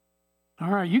All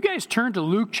right, you guys turn to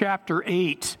Luke chapter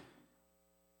 8.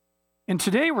 And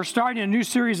today we're starting a new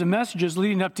series of messages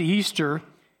leading up to Easter.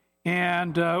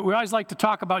 And we always like to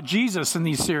talk about Jesus in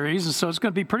these series. And so it's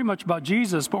going to be pretty much about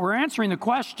Jesus. But we're answering the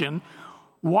question,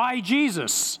 why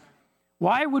Jesus?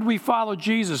 Why would we follow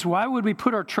Jesus? Why would we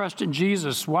put our trust in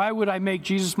Jesus? Why would I make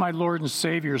Jesus my Lord and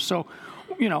Savior? So,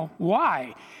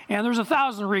 why? And there's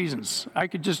 1,000 reasons. I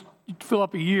could just fill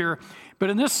up a year.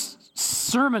 But in this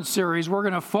sermon series, we're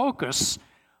going to focus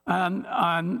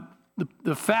on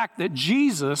the fact that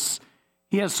Jesus,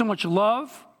 he has so much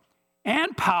love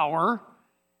and power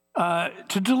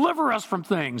to deliver us from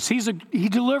things. He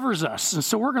delivers us. And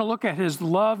so we're going to look at his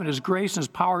love and his grace and his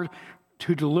power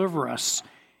to deliver us.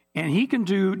 And he can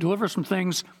deliver us from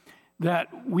things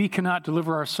that we cannot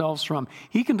deliver ourselves from.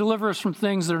 He can deliver us from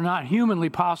things that are not humanly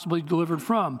possibly delivered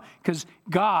from, because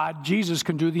God, Jesus,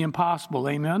 can do the impossible.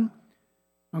 Amen?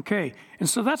 Okay, and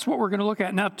so that's what we're going to look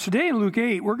at. Now, today in Luke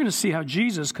 8, we're going to see how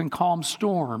Jesus can calm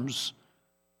storms.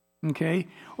 Okay?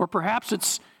 Or perhaps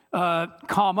it's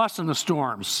calm us in the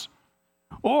storms.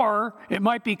 Or it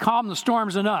might be calm the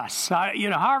storms in us.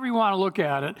 However you want to look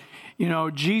at it,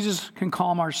 Jesus can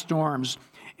calm our storms.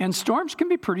 And storms can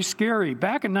be pretty scary.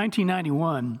 Back in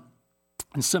 1991,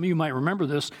 and some of you might remember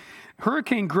this,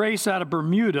 Hurricane Grace out of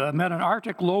Bermuda met an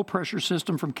Arctic low-pressure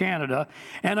system from Canada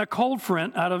and a cold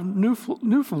front out of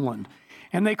Newfoundland.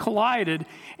 And they collided,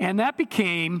 and that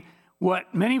became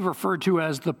what many referred to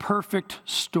as the perfect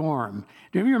storm.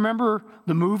 Do you remember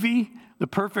the movie, The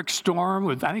Perfect Storm?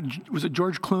 Was it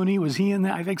George Clooney? Was he in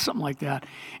that? I think something like that.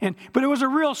 But it was a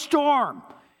real storm.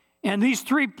 And these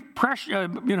three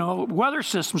weather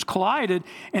systems collided,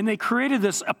 and they created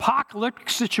this apocalyptic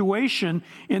situation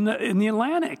in the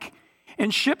Atlantic.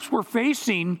 And ships were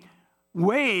facing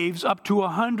waves up to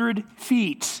 100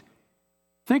 feet.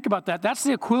 Think about that. That's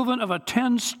the equivalent of a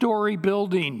 10-story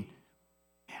building.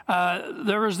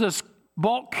 There was this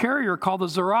bulk carrier called the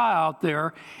Zara out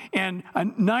there, and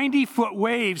 90-foot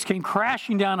waves came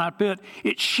crashing down on it.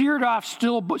 It sheared off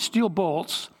steel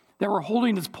bolts that were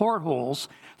holding its portholes.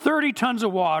 30 tons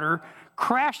of water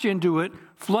crashed into it,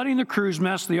 flooding the crew's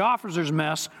mess, the officer's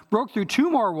mess, broke through two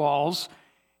more walls,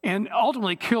 and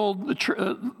ultimately killed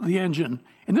the engine.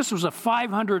 And this was a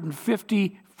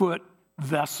 550-foot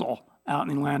vessel out in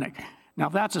the Atlantic. Now,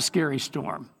 that's a scary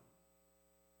storm.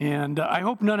 And I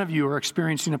hope none of you are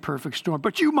experiencing a perfect storm,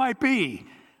 but you might be.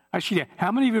 Actually,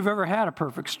 how many of you have ever had a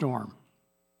perfect storm?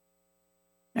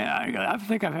 Yeah, I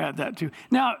think I've had that too.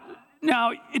 Now,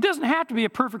 it doesn't have to be a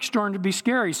perfect storm to be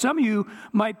scary. Some of you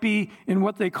might be in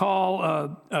what they call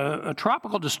a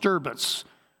tropical disturbance.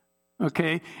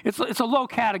 Okay, it's a low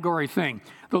category thing.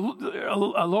 A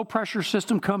low pressure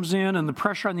system comes in, and the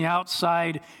pressure on the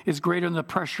outside is greater than the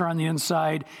pressure on the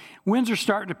inside. Winds are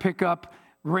starting to pick up,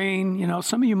 rain.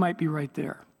 Some of you might be right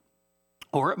there,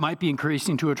 or it might be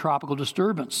increasing to a tropical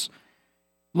disturbance.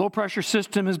 Low pressure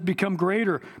system has become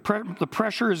greater. The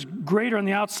pressure is greater on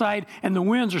the outside, and the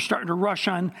winds are starting to rush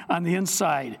on the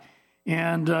inside.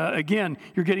 And again,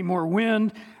 you're getting more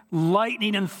wind,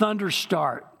 lightning and thunder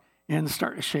start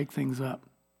to shake things up.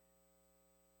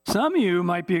 Some of you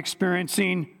might be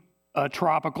experiencing a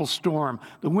tropical storm.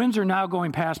 The winds are now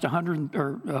going past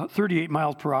 38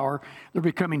 miles per hour. They're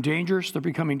becoming dangerous. They're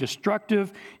becoming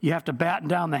destructive. You have to batten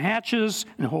down the hatches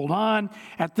and hold on.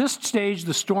 At this stage,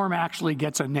 the storm actually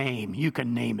gets a name. You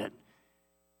can name it.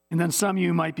 And then some of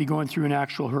you might be going through an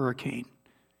actual hurricane.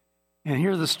 And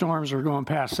here the storms are going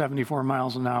past 74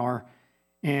 miles an hour.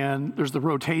 And there's the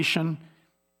rotation,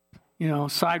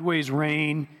 sideways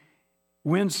rain.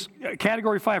 Winds,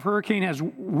 Category 5 hurricane has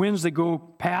winds that go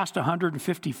past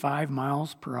 155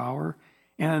 miles per hour.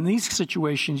 And in these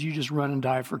situations, you just run and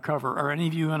dive for cover. Are any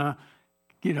of you in a,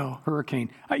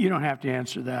 hurricane? You don't have to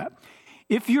answer that.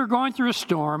 If you're going through a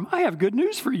storm, I have good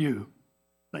news for you.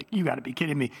 You got to be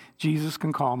kidding me. Jesus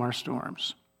can calm our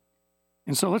storms.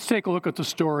 And so let's take a look at the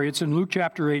story. It's in Luke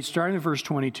chapter 8, starting at verse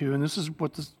 22, and this is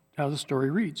how the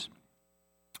story reads.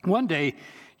 One day,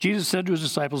 Jesus said to his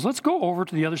disciples, "Let's go over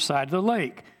to the other side of the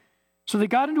lake." So they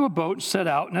got into a boat and set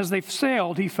out, and as they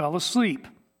sailed, he fell asleep.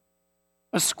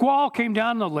 A squall came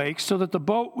down the lake so that the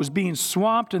boat was being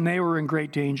swamped and they were in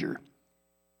great danger.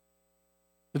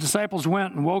 The disciples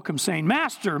went and woke him, saying,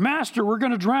 "Master, Master, we're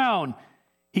going to drown."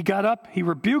 He got up, he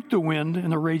rebuked the wind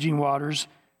and the raging waters.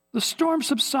 The storm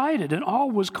subsided and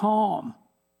all was calm.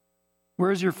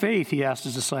 "Where is your faith?" he asked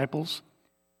his disciples.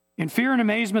 In fear and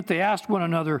amazement, they asked one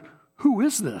another, "Who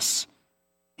is this?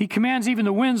 He commands even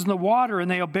the winds and the water,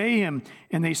 and they obey him."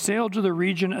 And they sailed to the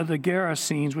region of the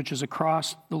Gerasenes, which is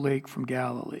across the lake from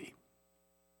Galilee.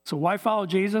 So why follow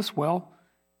Jesus? Well,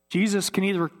 Jesus can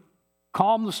either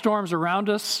calm the storms around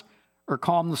us, or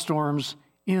calm the storms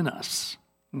in us,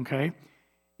 okay?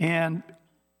 And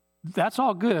that's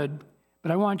all good,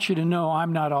 but I want you to know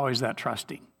I'm not always that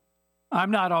trusting.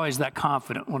 I'm not always that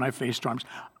confident when I face storms.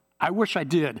 I wish I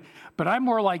did, but I'm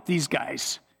more like these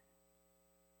guys.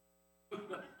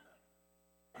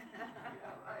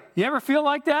 You ever feel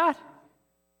like that?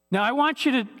 Now, I want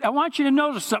you to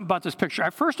notice something about this picture.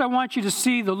 First, I want you to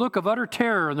see the look of utter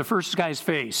terror in the first guy's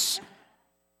face.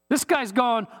 This guy's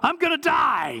going, I'm going to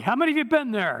die. How many of you have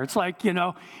been there? It's like,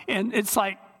 and it's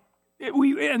like,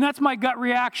 and that's my gut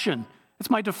reaction. It's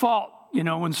my default,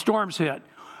 when storms hit.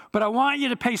 But I want you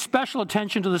to pay special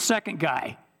attention to the second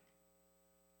guy.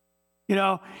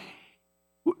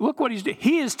 Look what he's doing.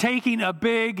 He is taking a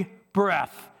big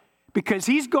breath because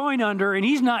he's going under and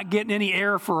he's not getting any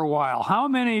air for a while. How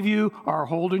many of you are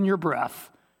holding your breath,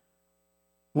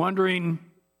 wondering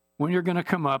when you're going to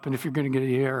come up and if you're going to get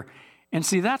the air? And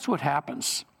see, that's what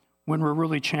happens when we're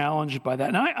really challenged by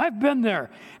that. Now, I've been there.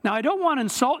 Now, I don't want to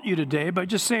insult you today by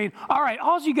just saying, all right,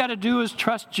 all you got to do is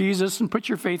trust Jesus and put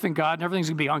your faith in God and everything's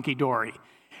going to be hunky-dory.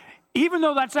 Even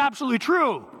though that's absolutely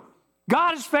true.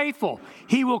 God is faithful.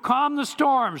 He will calm the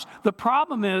storms. The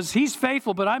problem is he's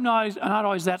faithful, but I'm not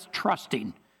always that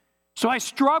trusting. So I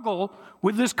struggle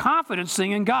with this confidence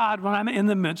thing in God when I'm in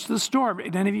the midst of the storm.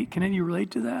 Can any of you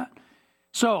relate to that?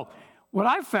 So what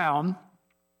I've found,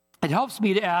 it helps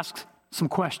me to ask some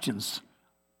questions.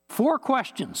 4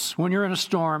 questions when you're in a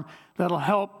storm that'll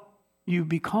help you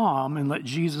be calm and let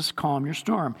Jesus calm your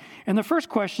storm. And the first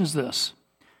question is this: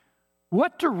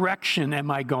 what direction am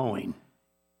I going?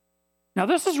 Now,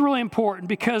 this is really important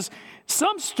because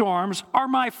some storms are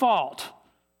my fault.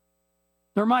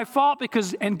 They're my fault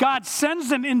and God sends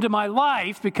them into my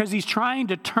life because he's trying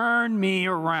to turn me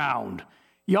around.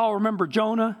 Y'all remember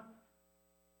Jonah?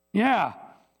 Yeah.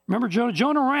 Remember Jonah?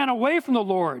 Jonah ran away from the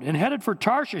Lord and headed for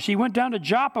Tarshish. He went down to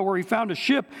Joppa where he found a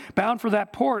ship bound for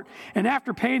that port. And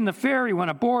after paying the fare, he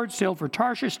went aboard, sailed for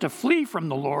Tarshish to flee from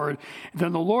the Lord.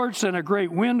 Then the Lord sent a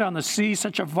great wind on the sea.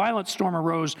 Such a violent storm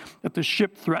arose that the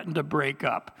ship threatened to break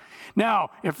up.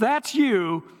 Now, if that's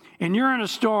you and you're in a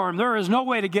storm, there is no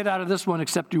way to get out of this one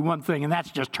except do one thing, and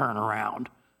that's just turn around.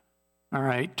 All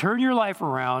right? Turn your life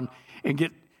around and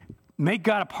make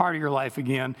God a part of your life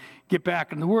again. Get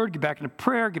back in the Word, get back into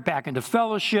prayer, get back into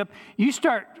fellowship. You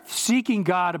start seeking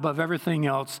God above everything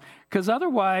else, because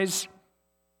otherwise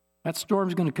that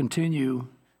storm's going to continue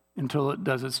until it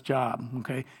does its job,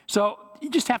 okay? So you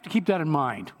just have to keep that in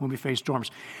mind when we face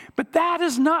storms. But that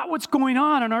is not what's going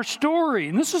on in our story,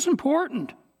 and this is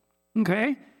important,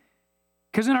 okay?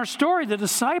 Because in our story, the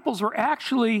disciples were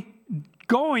actually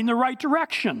going the right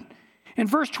direction. In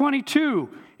verse 22,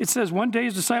 it says, one day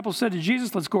his disciples said to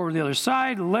Jesus, let's go over to the other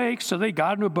side of the lake. So they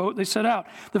got into a boat and they set out.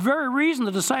 The very reason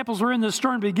the disciples were in this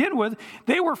storm to begin with,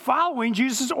 they were following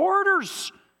Jesus'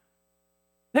 orders.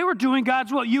 They were doing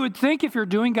God's will. You would think if you're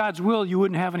doing God's will, you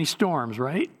wouldn't have any storms,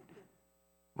 right?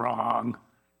 Wrong.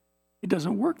 It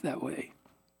doesn't work that way.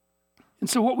 And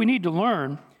so what we need to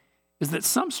learn is that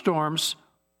some storms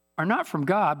are not from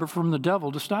God, but from the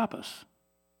devil to stop us.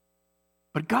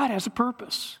 But God has a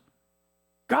purpose.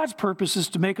 God's purpose is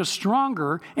to make us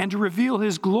stronger and to reveal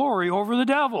his glory over the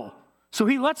devil. So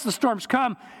he lets the storms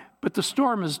come, but the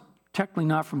storm is technically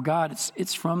not from God.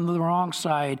 It's from the wrong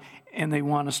side, and they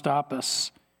want to stop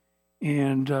us.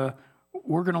 And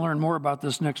we're going to learn more about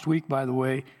this next week, by the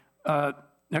way.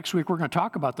 Next week, we're going to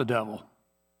talk about the devil.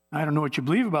 I don't know what you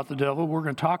believe about the devil. We're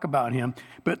going to talk about him.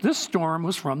 But this storm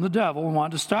was from the devil and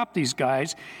wanted to stop these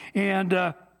guys.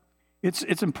 And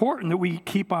it's important that we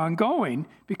keep on going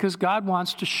because God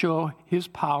wants to show his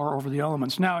power over the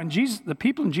elements. Now, the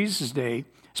people in Jesus' day,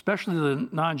 especially the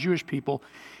non-Jewish people,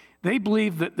 they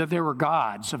believed that there were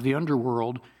gods of the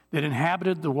underworld that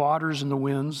inhabited the waters and the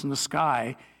winds and the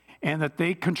sky, and that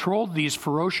they controlled these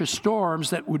ferocious storms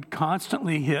that would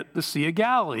constantly hit the Sea of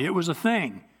Galilee. It was a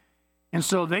thing. And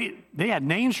so they had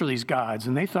names for these gods,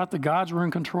 and they thought the gods were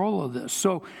in control of this.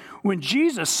 So when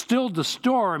Jesus stilled the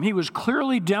storm, he was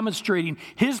clearly demonstrating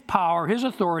his power, his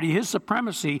authority, his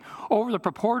supremacy over the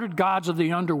purported gods of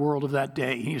the underworld of that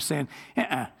day. He was saying,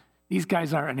 these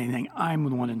guys aren't anything. I'm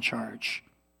the one in charge.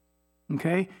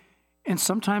 Okay? And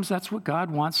sometimes that's what God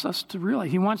wants us to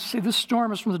realize. He wants to say, this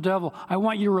storm is from the devil. I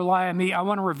want you to rely on me. I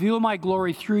want to reveal my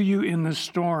glory through you in this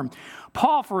storm.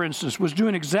 Paul, for instance, was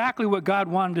doing exactly what God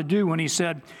wanted to do when he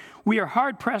said, we are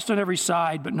hard pressed on every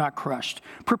side, but not crushed,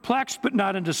 perplexed, but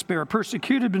not in despair,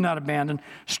 persecuted, but not abandoned,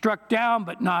 struck down,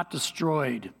 but not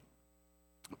destroyed.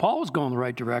 Paul was going the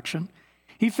right direction.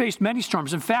 He faced many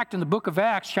storms. In fact, in the book of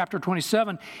Acts, chapter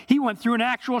 27, he went through an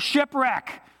actual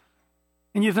shipwreck.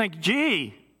 And you think,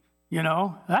 gee,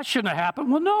 That shouldn't have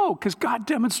happened. Well, no, because God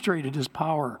demonstrated his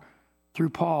power through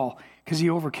Paul because he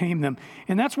overcame them.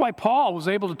 And that's why Paul was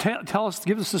able to tell us,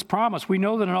 give us this promise. We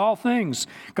know that in all things,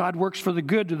 God works for the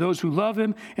good to those who love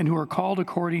him and who are called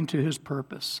according to his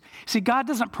purpose. See, God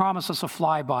doesn't promise us a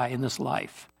flyby in this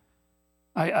life.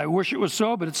 I wish it was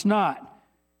so, but it's not.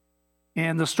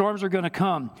 And the storms are going to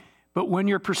come. But when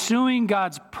you're pursuing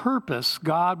God's purpose,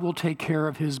 God will take care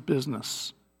of his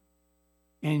business.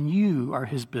 And you are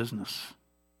his business.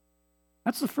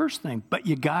 That's the first thing. But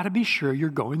you got to be sure you're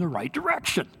going the right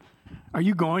direction. Are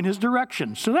you going his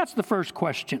direction? So that's the first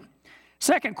question.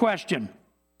 Second question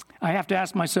I have to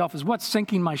ask myself is, what's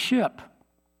sinking my ship?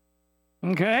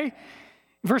 Okay?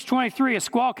 Verse 23, a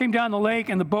squall came down the lake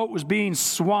and the boat was being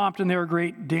swamped and they were in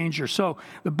great danger. So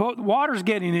the water's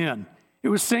getting in. It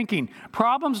was sinking.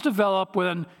 Problems develop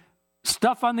when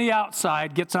stuff on the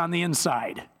outside gets on the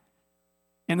inside.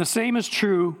 And the same is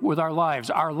true with our lives.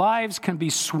 Our lives can be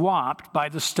swamped by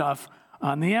the stuff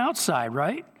on the outside,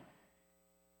 right?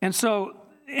 And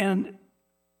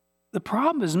the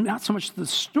problem is not so much the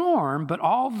storm, but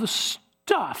all the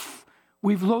stuff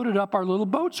we've loaded up our little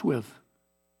boats with.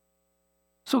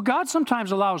 So God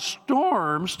sometimes allows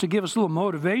storms to give us a little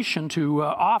motivation to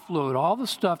offload all the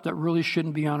stuff that really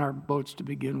shouldn't be on our boats to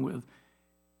begin with.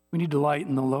 We need to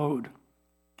lighten the load,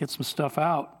 get some stuff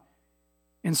out.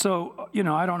 And so,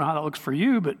 I don't know how that looks for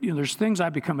you, but there's things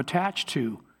I've become attached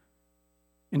to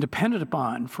and dependent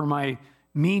upon for my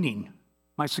meaning,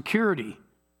 my security,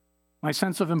 my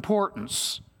sense of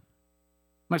importance,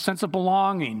 my sense of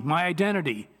belonging, my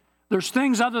identity. There's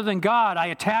things other than God I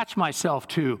attach myself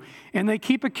to, and they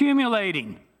keep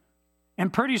accumulating.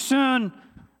 And pretty soon,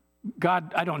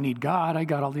 God, I don't need God. I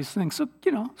got all these things. So,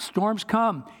 storms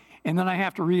come. And then I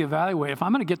have to reevaluate. If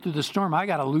I'm going to get through the storm, I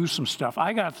got to lose some stuff.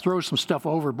 I got to throw some stuff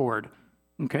overboard,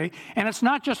 okay? And it's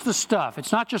not just the stuff.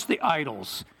 It's not just the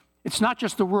idols. It's not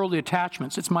just the worldly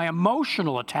attachments. It's my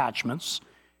emotional attachments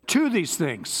to these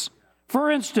things. For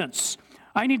instance,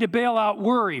 I need to bail out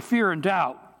worry, fear, and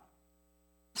doubt.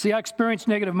 See, I experience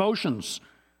negative emotions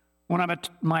when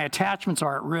my attachments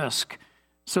are at risk.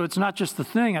 So it's not just the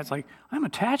thing. It's like, I'm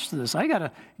attached to this. I got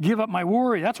to give up my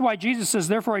worry. That's why Jesus says,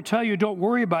 therefore I tell you, don't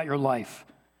worry about your life.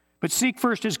 But seek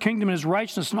first his kingdom and his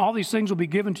righteousness, and all these things will be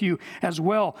given to you as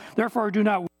well. Therefore do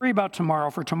not worry about tomorrow,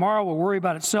 for tomorrow will worry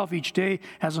about itself. Each day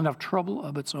has enough trouble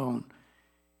of its own.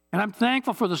 And I'm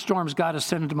thankful for the storms God has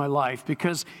sent into my life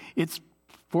because it's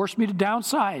forced me to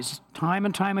downsize time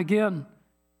and time again.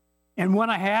 And when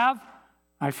I have,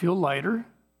 I feel lighter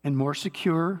and more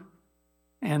secure,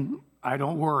 and I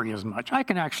don't worry as much. I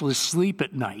can actually sleep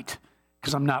at night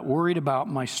because I'm not worried about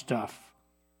my stuff.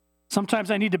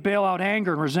 Sometimes I need to bail out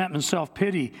anger and resentment and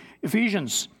self-pity.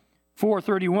 Ephesians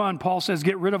 4:31, Paul says,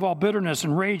 get rid of all bitterness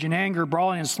and rage and anger,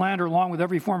 brawling and slander, along with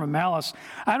every form of malice.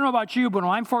 I don't know about you, but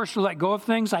when I'm forced to let go of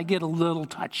things, I get a little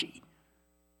touchy.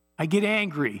 I get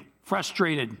angry,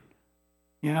 frustrated,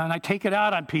 and I take it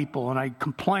out on people, and I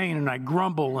complain and I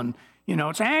grumble, and,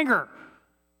 it's anger.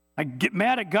 I get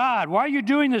mad at God. Why are you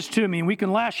doing this to me? And we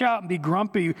can lash out and be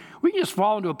grumpy. We can just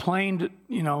fall into a plain,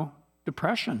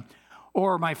 depression.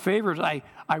 Or my favorite,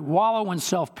 I wallow in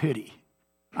self-pity.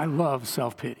 I love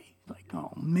self-pity. Like,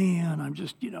 oh man, I'm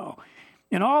just,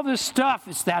 And all this stuff,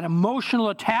 it's that emotional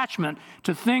attachment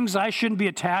to things I shouldn't be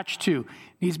attached to.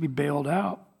 It needs to be bailed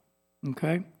out,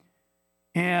 okay?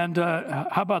 And how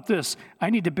about this? I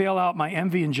need to bail out my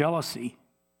envy and jealousy.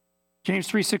 James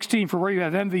 3:16, for where you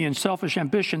have envy and selfish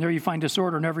ambition, there you find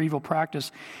disorder and every evil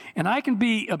practice. And I can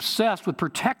be obsessed with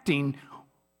protecting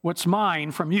what's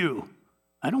mine from you.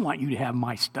 I don't want you to have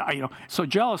my stuff. So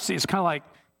jealousy is kind of like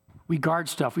we guard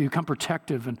stuff. We become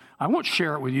protective, and I won't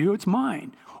share it with you. It's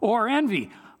mine. Or envy.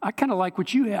 I kind of like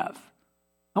what you have.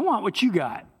 I want what you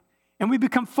got. And we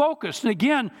become focused. And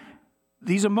again,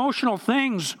 these emotional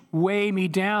things weigh me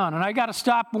down, and I got to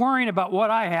stop worrying about what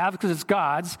I have because it's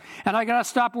God's, and I got to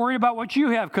stop worrying about what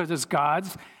you have because it's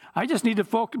God's. I just need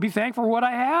to be thankful for what I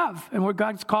have and what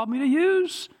God's called me to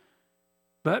use.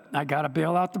 But I got to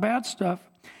bail out the bad stuff.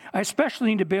 I especially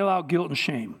need to bail out guilt and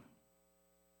shame.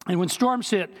 And when storms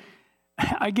hit,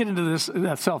 I get into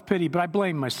that self-pity, but I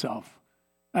blame myself.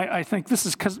 I think this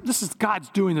is God's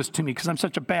doing this to me because I'm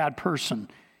such a bad person.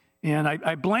 And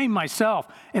I blame myself.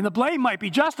 And the blame might be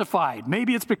justified.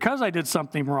 Maybe it's because I did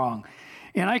something wrong.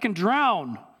 And I can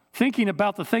drown thinking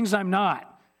about the things I'm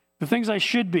not, the things I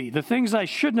should be, the things I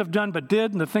shouldn't have done but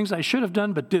did, and the things I should have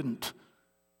done but didn't.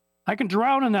 I can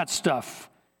drown in that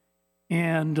stuff.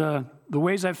 And the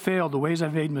ways I've failed, the ways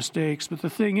I've made mistakes. But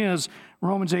the thing is,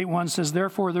 Romans 8:1 says,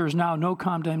 therefore there is now no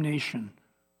condemnation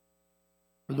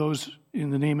for those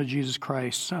in the name of Jesus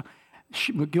Christ.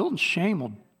 Guilt and shame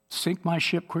will sink my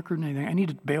ship quicker than anything. I need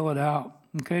to bail it out.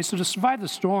 Okay, so to survive the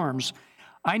storms,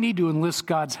 I need to enlist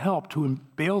God's help to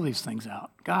bail these things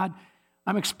out. God,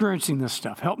 I'm experiencing this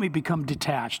stuff. Help me become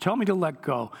detached. Help me to let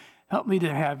go. Help me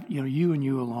to have you and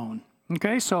you alone.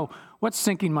 Okay, so what's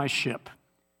sinking my ship?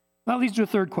 That leads to a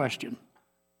third question.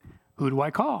 Who do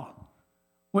I call?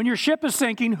 When your ship is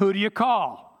sinking, who do you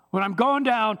call? When I'm going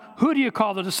down, who do you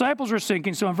call? The disciples are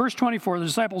sinking. So in verse 24, the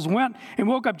disciples went and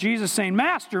woke up Jesus saying,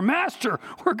 Master, Master,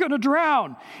 we're going to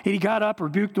drown. And he got up,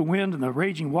 rebuked the wind and the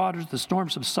raging waters. The storm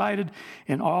subsided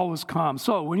and all was calm.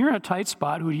 So when you're in a tight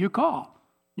spot, who do you call?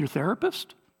 Your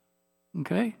therapist?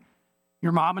 Okay.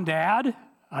 Your mom and dad?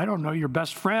 I don't know, your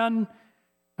best friend?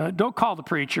 Don't call the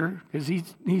preacher because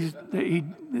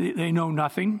they know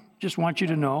nothing. Just want you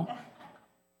to know.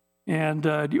 And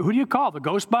who do you call? The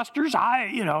Ghostbusters?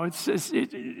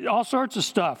 It's all sorts of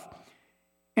stuff.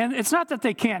 And it's not that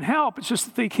they can't help. It's just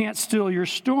that they can't still your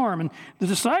storm. And the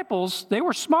disciples, they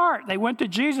were smart. They went to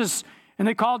Jesus and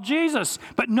they called Jesus.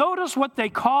 But notice what they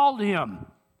called him.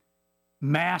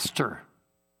 Master.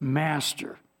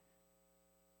 Master.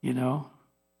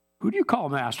 Who do you call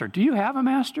master? Do you have a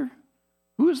master?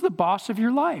 Who is the boss of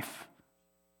your life?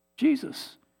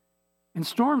 Jesus. And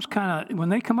storms when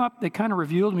they come up, they kind of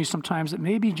reveal to me sometimes that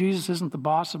maybe Jesus isn't the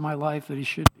boss of my life that he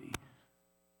should be.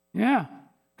 Yeah,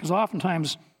 because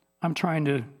oftentimes I'm trying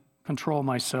to control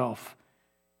myself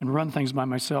and run things by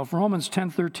myself. Romans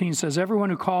 10:13 says, everyone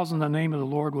who calls on the name of the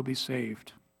Lord will be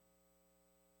saved.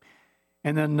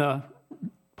 And then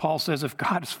Paul says, if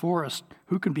God is for us,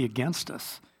 who can be against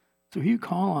us? So who you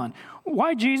call on?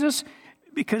 Why Jesus?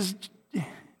 Because,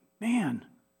 man,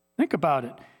 think about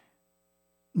it.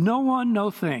 No one,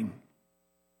 no thing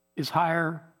is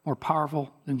higher, more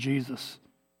powerful than Jesus.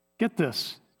 Get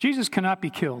this. Jesus cannot be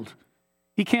killed.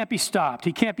 He can't be stopped.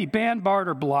 He can't be banned, barred,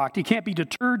 or blocked. He can't be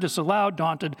deterred, disallowed,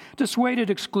 daunted, dissuaded,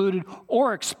 excluded,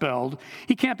 or expelled.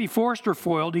 He can't be forced or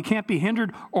foiled. He can't be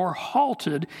hindered or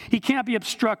halted. He can't be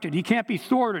obstructed. He can't be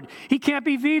thwarted. He can't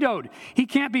be vetoed. He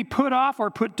can't be put off or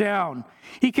put down.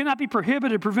 He cannot be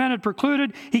prohibited, prevented,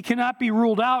 precluded. He cannot be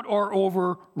ruled out or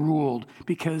overruled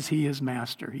because he is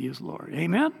master. He is Lord.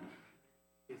 Amen?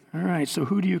 All right, so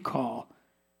who do you call?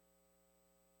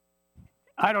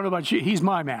 I don't know about you. He's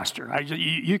my master.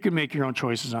 You can make your own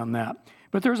choices on that.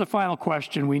 But there's a final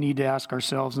question we need to ask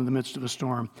ourselves in the midst of a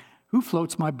storm. Who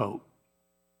floats my boat?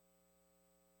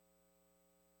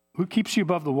 Who keeps you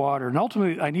above the water? And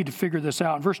ultimately, I need to figure this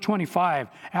out. In verse 25,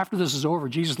 after this is over,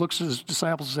 Jesus looks at his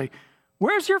disciples and says,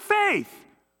 where's your faith?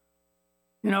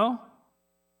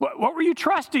 What were you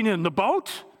trusting in? The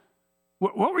boat?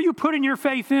 What were you putting your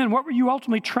faith in? What were you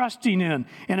ultimately trusting in?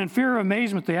 And in fear of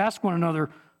amazement, they ask one another,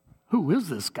 who is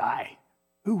this guy?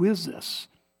 Who is this?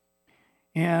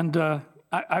 And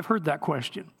I've heard that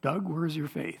question. Doug, where is your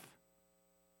faith?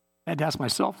 I had to ask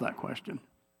myself that question.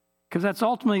 Because that's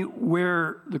ultimately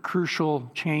where the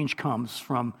crucial change comes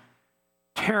from.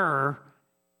 Terror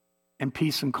and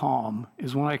peace and calm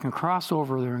is when I can cross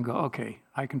over there and go, okay,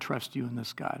 I can trust you in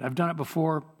this, God. I've done it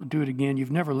before, I'll do it again.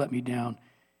 You've never let me down.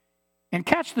 And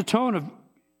catch the tone of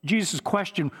Jesus'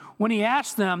 question. When he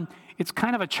asks them, it's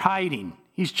kind of a chiding.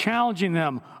 He's challenging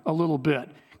them a little bit.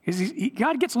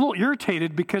 God gets a little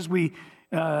irritated because we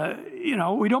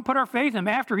don't put our faith in him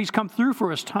after he's come through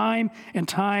for us time and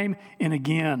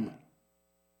again.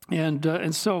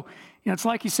 And so it's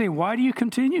like he's saying, why do you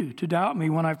continue to doubt me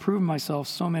when I've proven myself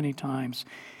so many times?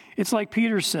 It's like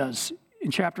Peter says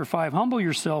in chapter 5, humble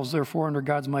yourselves, therefore, under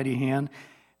God's mighty hand,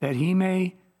 that he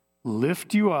may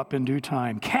lift you up in due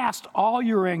time. Cast all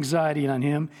your anxiety on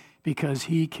him because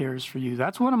he cares for you.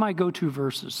 That's one of my go-to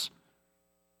verses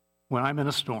when I'm in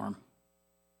a storm.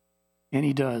 And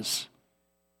he does.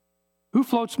 Who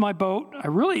floats my boat?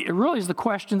 It really is the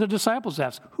question the disciples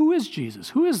ask. Who is Jesus?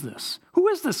 Who is this? Who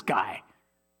is this guy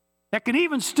that can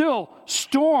even still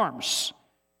storms?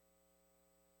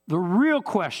 The real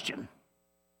question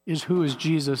is, who is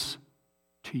Jesus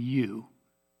to you?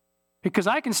 Because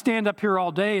I can stand up here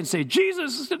all day and say,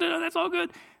 Jesus, that's all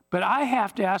good. But I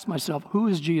have to ask myself, who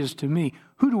is Jesus to me?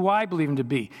 Who do I believe him to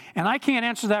be? And I can't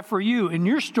answer that for you. In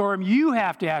your storm, you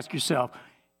have to ask yourself,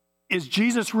 is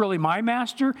Jesus really my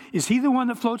master? Is he the one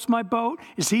that floats my boat?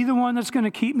 Is he the one that's going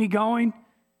to keep me going?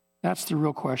 That's the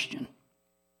real question.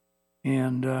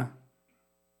 And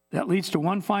that leads to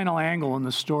one final angle in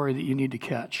the story that you need to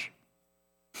catch.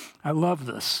 I love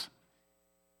this.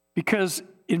 Because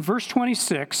in verse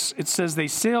 26, it says they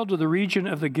sailed to the region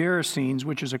of the Gerasenes,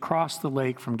 which is across the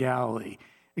lake from Galilee.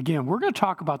 Again, we're going to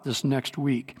talk about this next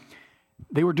week.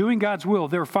 They were doing God's will.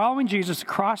 They were following Jesus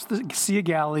across the Sea of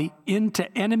Galilee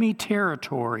into enemy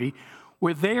territory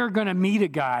where they are going to meet a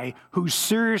guy who's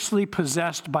seriously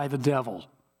possessed by the devil.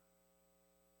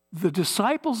 The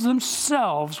disciples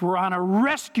themselves were on a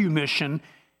rescue mission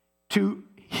to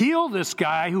heal this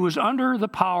guy who was under the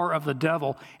power of the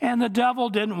devil, and the devil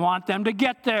didn't want them to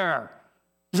get there.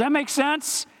 Does that make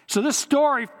sense? So this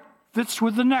story fits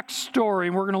with the next story,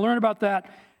 and we're going to learn about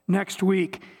that next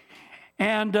week.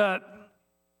 And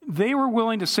they were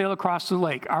willing to sail across the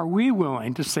lake. Are we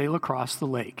willing to sail across the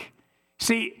lake?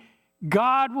 See,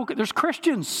 there's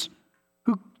Christians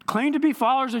who claim to be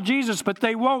followers of Jesus, but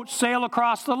they won't sail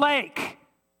across the lake.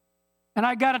 And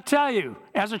I got to tell you,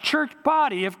 as a church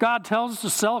body, if God tells us to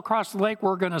sail across the lake,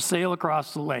 we're going to sail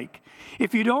across the lake.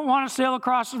 If you don't want to sail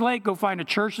across the lake, go find a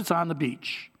church that's on the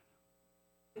beach.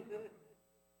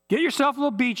 Get yourself a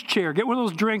little beach chair. Get one of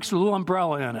those drinks with a little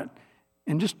umbrella in it.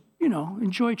 And just,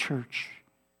 enjoy church.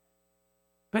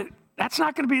 But that's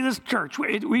not going to be this church.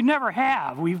 We never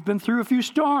have. We've been through a few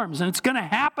storms, and it's going to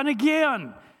happen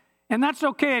again. And that's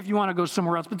okay if you want to go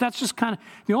somewhere else. But that's just kind of,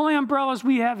 the only umbrellas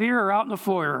we have here are out in the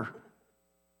foyer.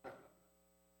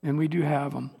 And we do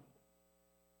have them.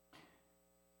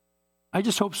 I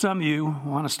just hope some of you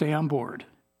want to stay on board.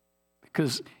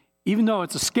 Because even though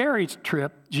it's a scary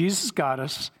trip, Jesus got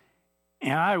us,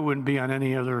 and I wouldn't be on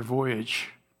any other voyage.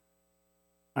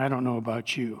 I don't know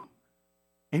about you.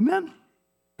 Amen?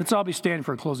 Let's all be standing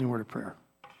for a closing word of prayer.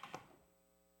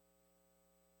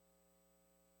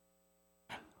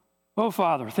 Oh,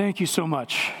 Father, thank you so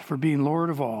much for being Lord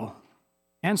of all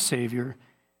and Savior.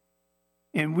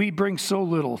 And we bring so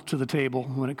little to the table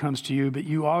when it comes to you, but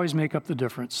you always make up the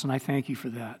difference, and I thank you for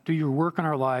that. Do your work in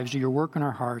our lives, do your work in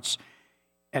our hearts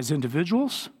as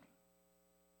individuals,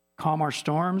 calm our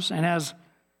storms, and as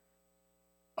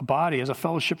a body, as a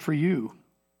fellowship for you.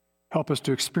 Help us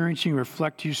to experience you and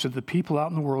reflect you so the people out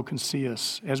in the world can see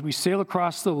us. As we sail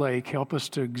across the lake, help us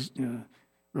to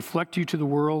reflect you to the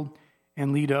world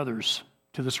and lead others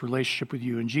to this relationship with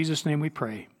you. In Jesus' name we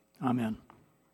pray. Amen.